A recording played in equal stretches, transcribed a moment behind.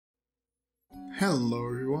Hello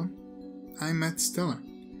everyone, I'm Matt Stella,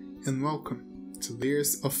 and welcome to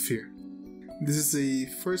Layers of Fear. This is a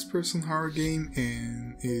first-person horror game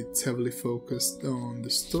and it's heavily focused on the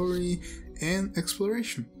story and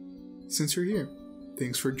exploration. Since you're here,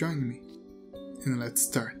 thanks for joining me, and let's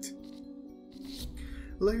start.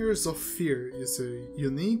 Layers of Fear is a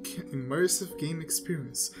unique, immersive game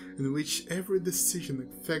experience in which every decision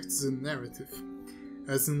affects the narrative.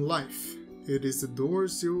 As in life, it is the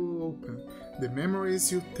doors you will open, the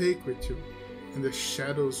memories you take with you, and the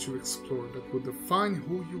shadows you explore that will define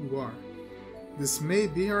who you are. This may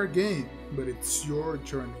be our game, but it's your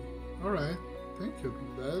journey. Alright, thank you,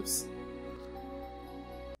 devs.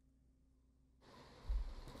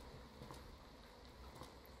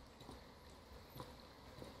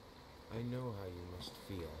 I know how you must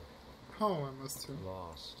feel. How I must feel.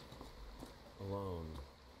 Lost. Alone.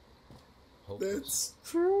 Hopeless. That's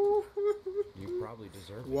true. You probably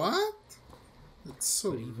deserve it. What? That's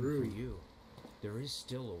so But even rude. for you, there is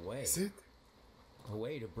still a way. Is it? A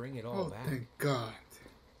way to bring it all Oh, back. thank God.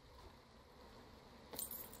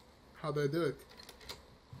 How do I do it?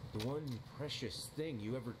 The one precious thing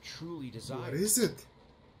you ever truly desired. What is it?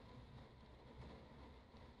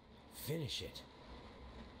 Finish it.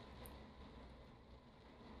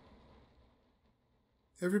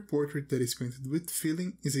 Every portrait that is painted with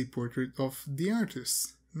feeling is a portrait of the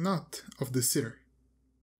artist, not of the sitter.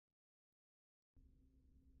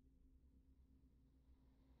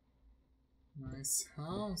 Nice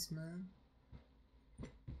house, man.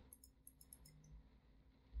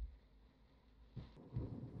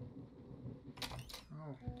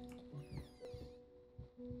 Oh.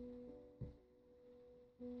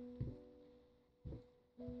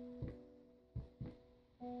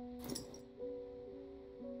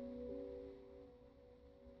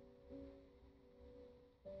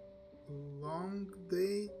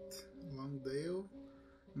 Longdale,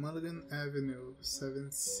 Mulligan Avenue,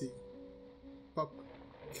 7C, Pop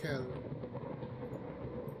Kelly.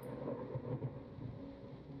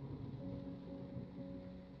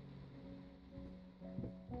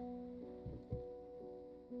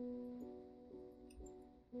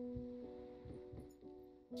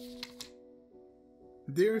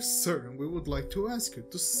 Dear sir, we would like to ask you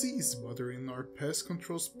to cease bothering our pest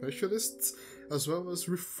control specialists, as well as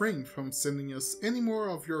refrain from sending us any more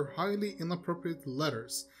of your highly inappropriate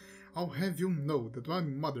letters. I'll have you know that my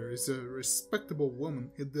mother is a respectable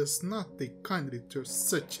woman and does not take kindly to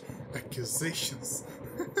such accusations.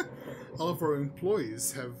 All of our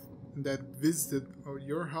employees that visited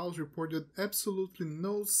your house reported absolutely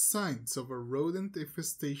no signs of a rodent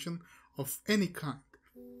infestation of any kind.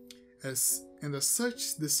 As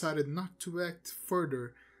such decided not to act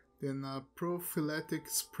further than a prophylactic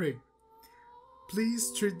spray.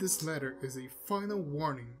 Please treat this letter as a final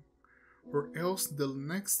warning, or else the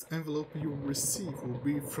next envelope you'll receive will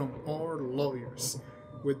be from our lawyers.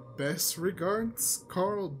 With best regards,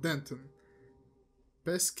 Carl Denton,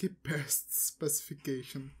 Pesky Pest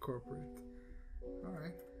Specification Corporate.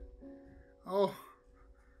 Alright. Oh,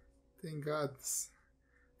 thank God.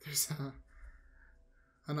 There's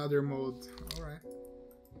another mode. Alright.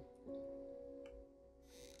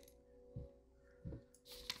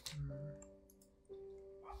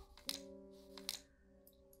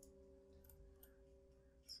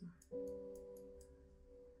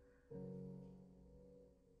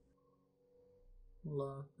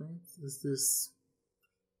 Is this,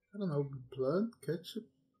 I don't know, blood, ketchup,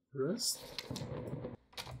 rust?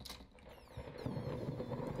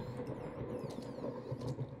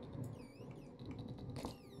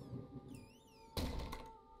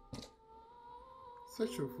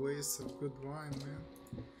 Such a waste of good wine, man.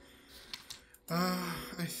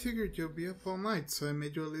 I figured you'll be up all night, so I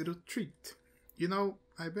made you a little treat. You know,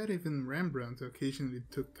 I bet even Rembrandt occasionally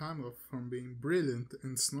took time off from being brilliant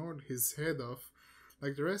and snored his head off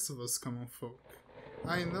like the rest of us common folk.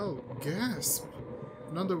 I know, gasp!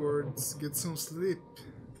 In other words, get some sleep.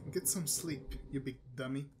 Get some sleep, you big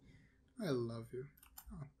dummy. I love you.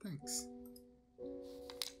 Oh, thanks.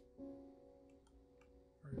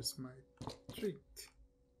 Where's my treat?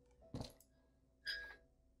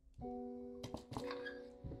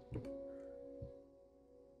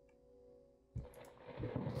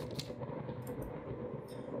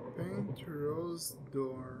 Paint rose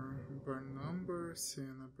door, bar number,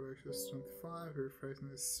 Sienna brushes 25,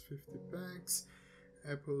 refreshness 50 packs,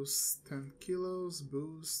 apples 10 kilos,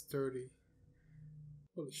 booze 30.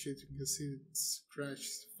 Holy shit, you can see it's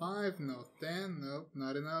scratched 5, no 10, nope,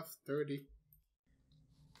 not enough, 30.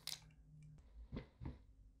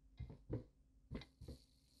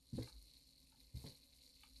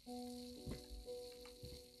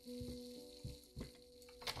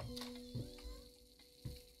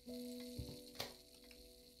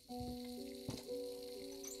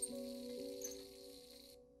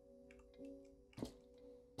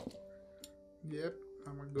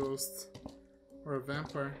 ghost. Or a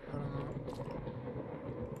vampire, I don't know.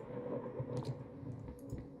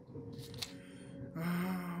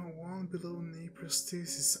 One below knee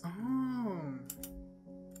prosthesis. Oh!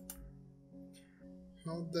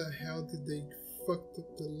 How the hell did they fucked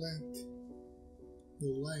up the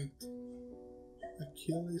length?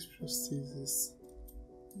 Achilles prosthesis.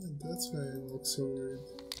 Yeah, that's why I look so weird.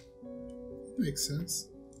 Makes sense.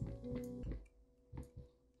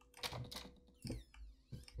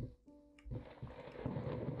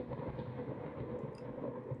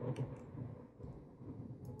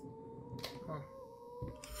 Oh.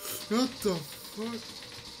 What the fuck?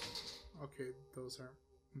 Okay, those are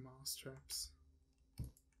mouse traps.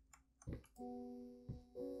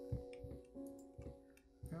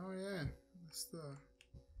 Oh yeah, that's the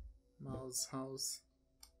mouse house.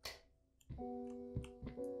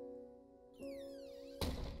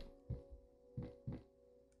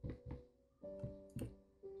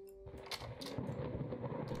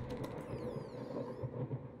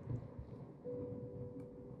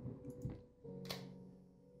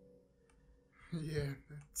 Yeah,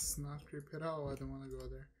 that's not creepy at all. I don't want to go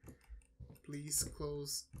there. Please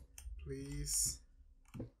close. Please.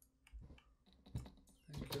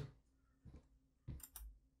 Thank you.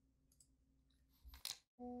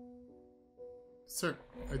 Sir,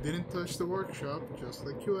 I didn't touch the workshop, just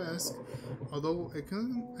like you asked. Although I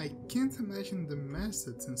can't imagine the mess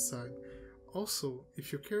that's inside. Also,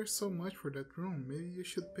 if you care so much for that room, maybe you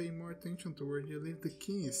should pay more attention to where you leave the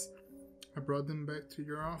keys. I brought them back to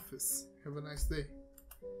your office. Have a nice day.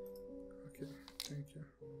 Okay, thank you.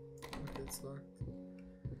 Okay, it's locked.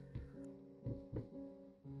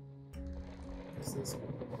 What's this?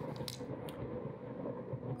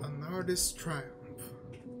 An artist's triumph.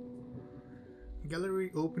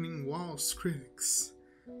 Gallery opening Walls critics.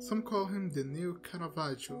 Some call him the new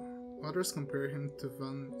Caravaggio, others compare him to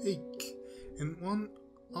Van Eyck, and one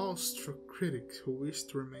awestruck critic who wished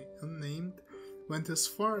to remain unnamed went as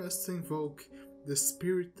far as to invoke the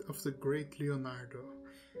spirit of the great Leonardo.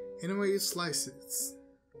 Anyway you slice it,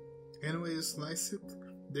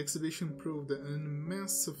 the exhibition proved an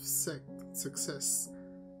immense success.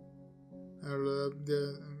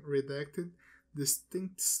 The redacted,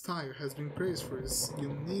 distinct style has been praised for its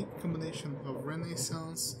unique combination of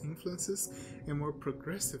Renaissance influences and more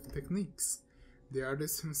progressive techniques. The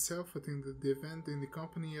artist himself attended the event in the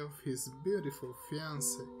company of his beautiful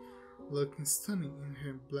fiancée, looking stunning in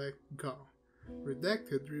her black gown.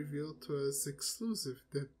 Redacted revealed to us exclusive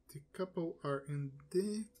that the couple are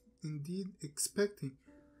indeed expecting.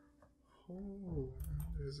 Oh,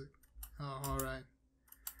 there's a. Oh, alright.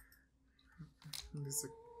 There's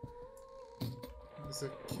a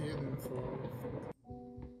kid involved.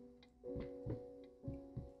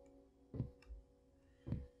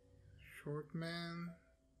 Short man.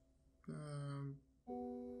 I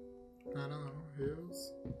don't know.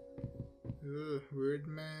 Hills. Ugh, weird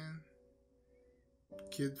man.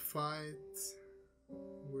 Kid fight.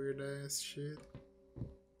 Weird ass shit.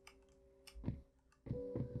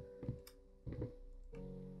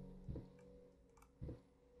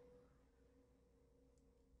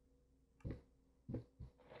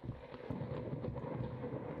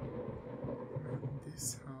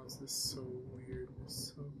 This house is so weird,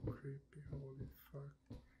 it's so creepy, holy fuck.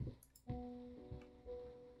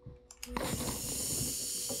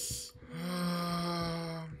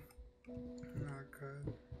 Oh god.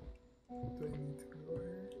 Do I need to go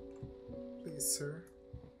here? Please, sir.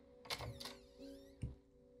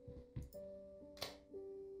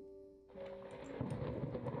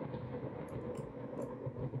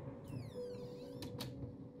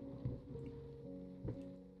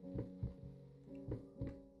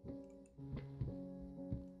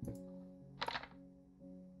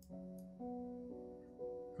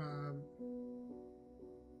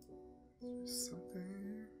 There's something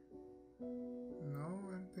here? No,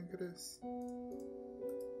 I don't think it is.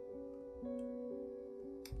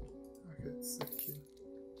 Okay, it's the key.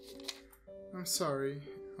 I'm sorry,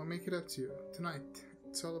 I'll make it up to you. Tonight,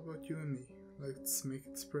 it's all about you and me. Let's make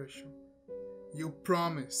it special. You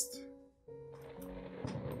promised!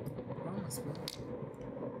 Promise, man.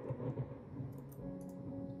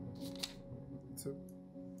 It's a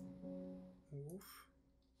wolf?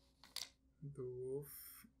 The wolf.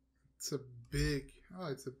 It's a big,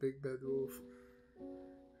 it's a big bad wolf.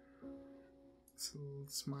 So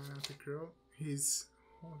smile at the girl. He's,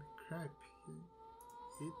 holy crap,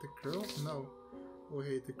 he ate the girl? No. Oh,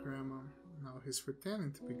 he ate the grandma. Now he's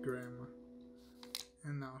pretending to be grandma.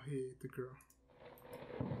 And now he ate the girl.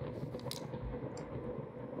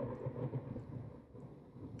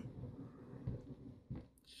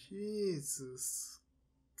 Jesus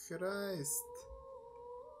Christ.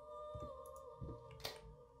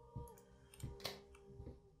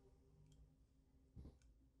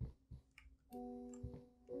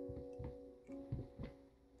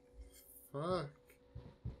 Fuck.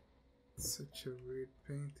 Such a weird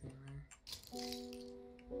painting, man.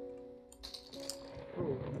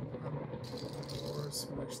 Oh, more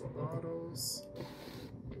smashed bottles.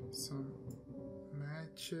 Some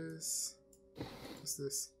matches. What's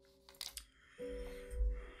this?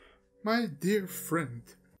 My dear friend,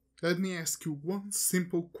 let me ask you one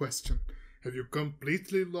simple question. Have you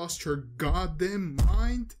completely lost your goddamn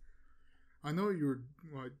mind? I know you're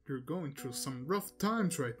going through some rough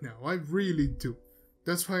times right now. I really do.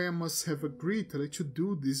 That's why I must have agreed to let you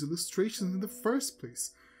do these illustrations in the first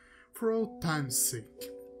place. For old time's sake.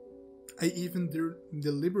 I even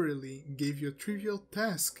deliberately gave you a trivial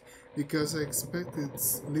task because I expected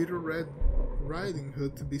Little Red Riding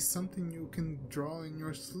Hood to be something you can draw in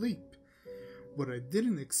your sleep. What I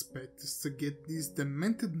didn't expect is to get these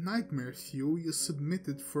demented nightmare fuel you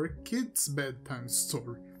submitted for a kid's bedtime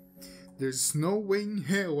story. There's no way in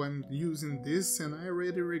hell I'm using this, and I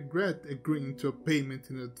already regret agreeing to a payment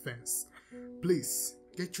in advance. Please,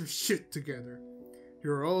 get your shit together.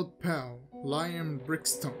 Your old pal, Lion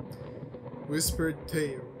Brickstone, Whispered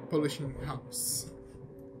Tale Publishing House.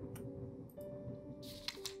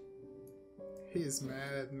 He's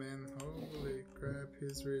mad, man. Holy crap,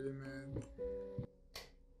 he's really mad.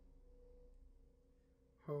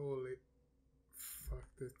 Holy fuck,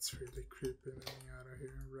 that's really creeping me out of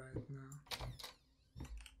here right now.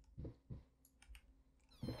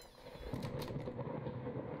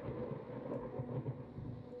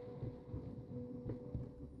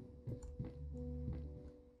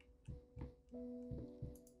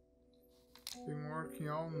 Been working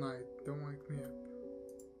all night, don't wake me up.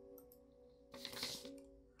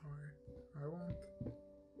 Alright, I won't.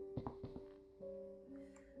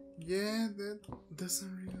 Yeah, that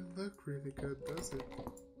doesn't really look really good, does it?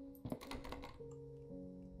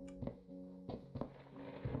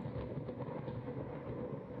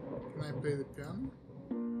 Can I play the piano?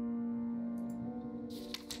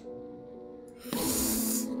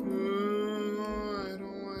 I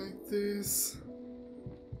don't like this.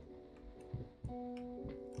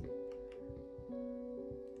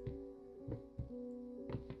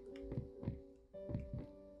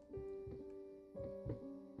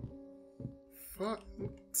 Fuck,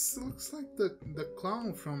 this looks like the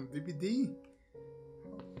clown from DBD.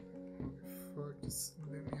 Holy fuck, just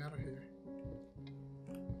let me out of here.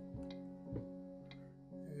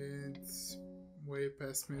 It's way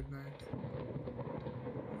past midnight.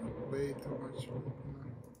 Way too much.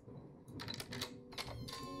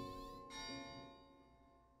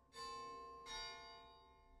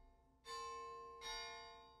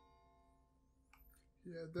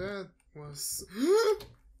 Yeah, that was...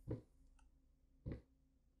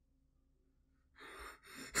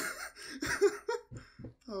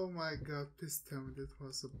 Oh my god, please tell me that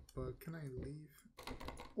was a bug. Can I leave?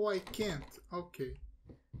 Oh, I can't. Okay.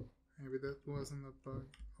 Maybe that wasn't a bug.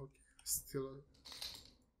 Okay, still a...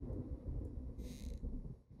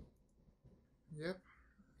 Yep,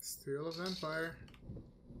 still a vampire.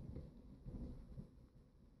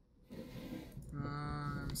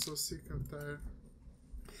 I'm so sick and tired.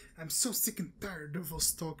 I'm so sick and tired of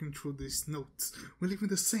us talking through these notes. We live in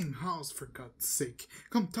the same house, for God's sake.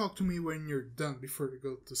 Come talk to me when you're done before you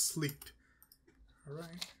go to sleep.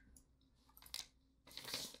 Alright.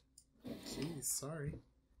 Jeez, sorry.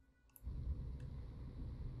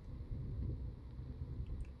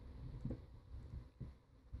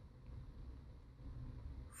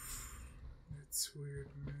 That's weird,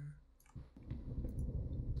 man.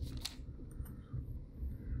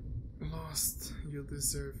 Lost, you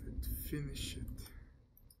deserve it. Finish it.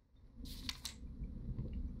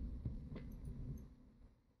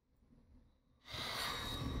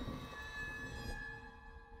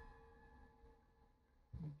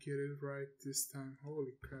 Get it right this time.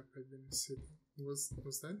 Holy crap, I didn't see it. Was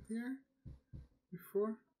that there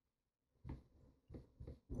before?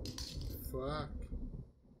 Fuck.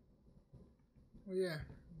 Oh yeah,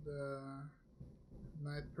 the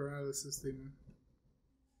night paralysis demon.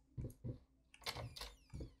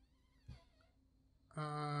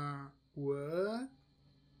 What?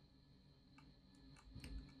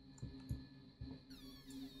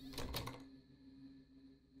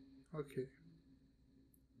 Okay.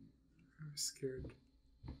 I'm scared.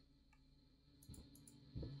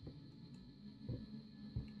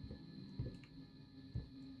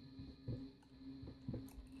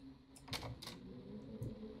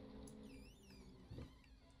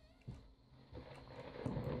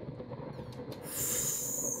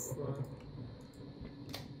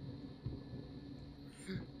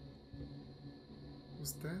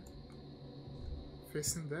 that?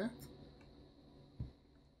 Facing that?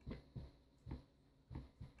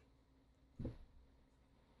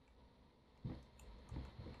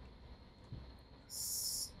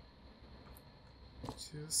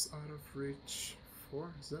 Just out of reach.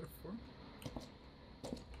 4? Is that a 4?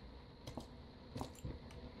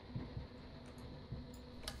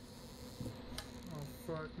 Oh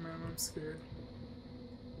fuck, man, I'm scared.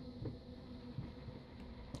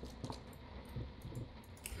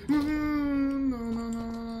 No, no, no,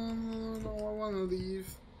 no, no, no, I wanna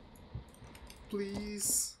leave.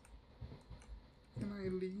 Please. Can I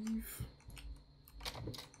leave?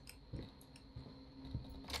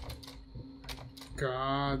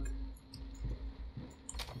 God.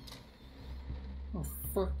 Oh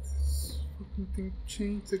fuck, this fucking thing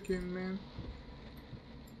changed again, man.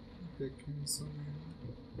 Okay, cancel, man.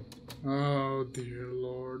 Oh dear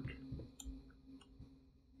lord.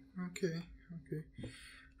 Okay, okay.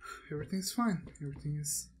 Everything's fine. Everything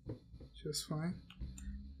is just fine.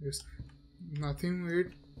 There's nothing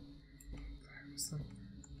weird.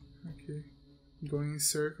 Okay, going in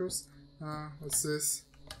circles. What's this?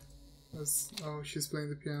 Oh, she's playing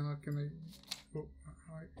the piano. Can I? Oh,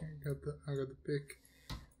 I got the pick.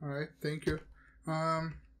 All right, thank you.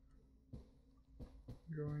 Going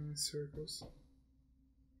in circles.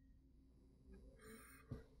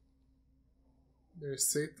 There's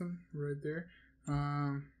Satan right there.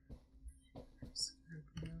 I'm scared,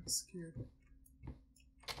 man. I'm scared.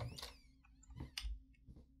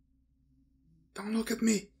 Don't look at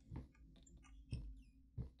me.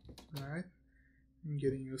 All right. I'm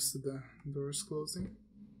getting used to the doors closing.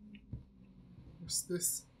 What's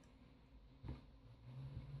this?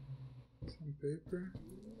 Some paper.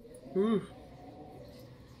 Ooh!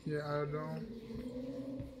 Yeah, I don't.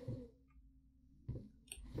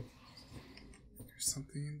 There's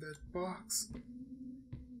something in that box.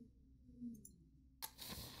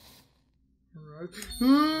 Alright.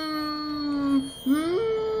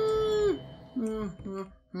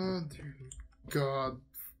 Oh dear God.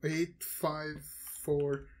 8, 5,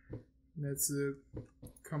 4. That's the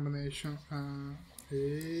combination.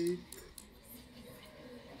 8,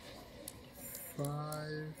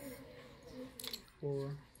 5,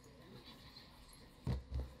 4.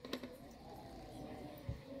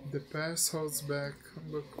 The past holds back.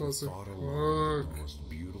 Look closer. Thought alone, the most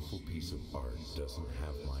beautiful piece of art doesn't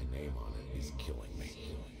have my name on it is killing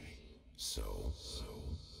me. So,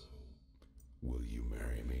 will you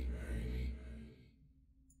marry me?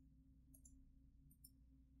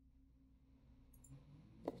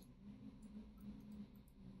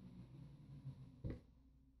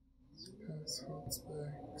 Past holds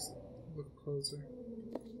back. Look closer.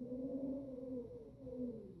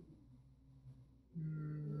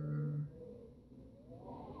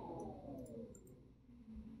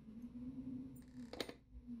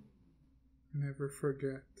 Never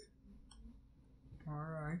forget.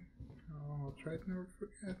 Alright. I'll try to never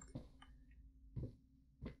forget.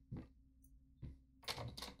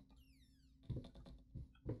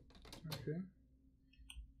 Okay.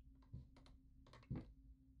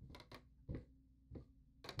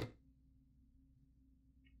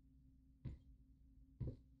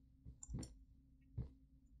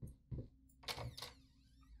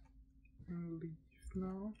 I'll leave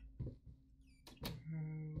now.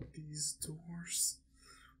 Oh, these doors.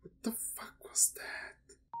 What the fuck was that?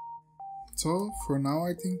 So, for now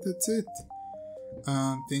I think that's it.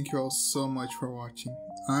 Thank you all so much for watching.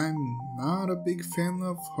 I'm not a big fan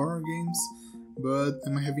of horror games, but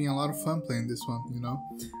I'm having a lot of fun playing this one, you know?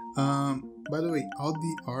 By the way, all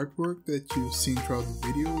the artwork that you've seen throughout the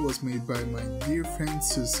video was made by my dear friend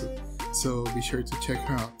Susu, so be sure to check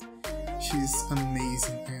her out. She's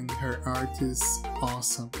amazing and her art is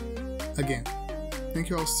awesome. Again, thank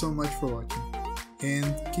you all so much for watching,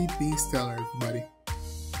 and keep being stellar, everybody.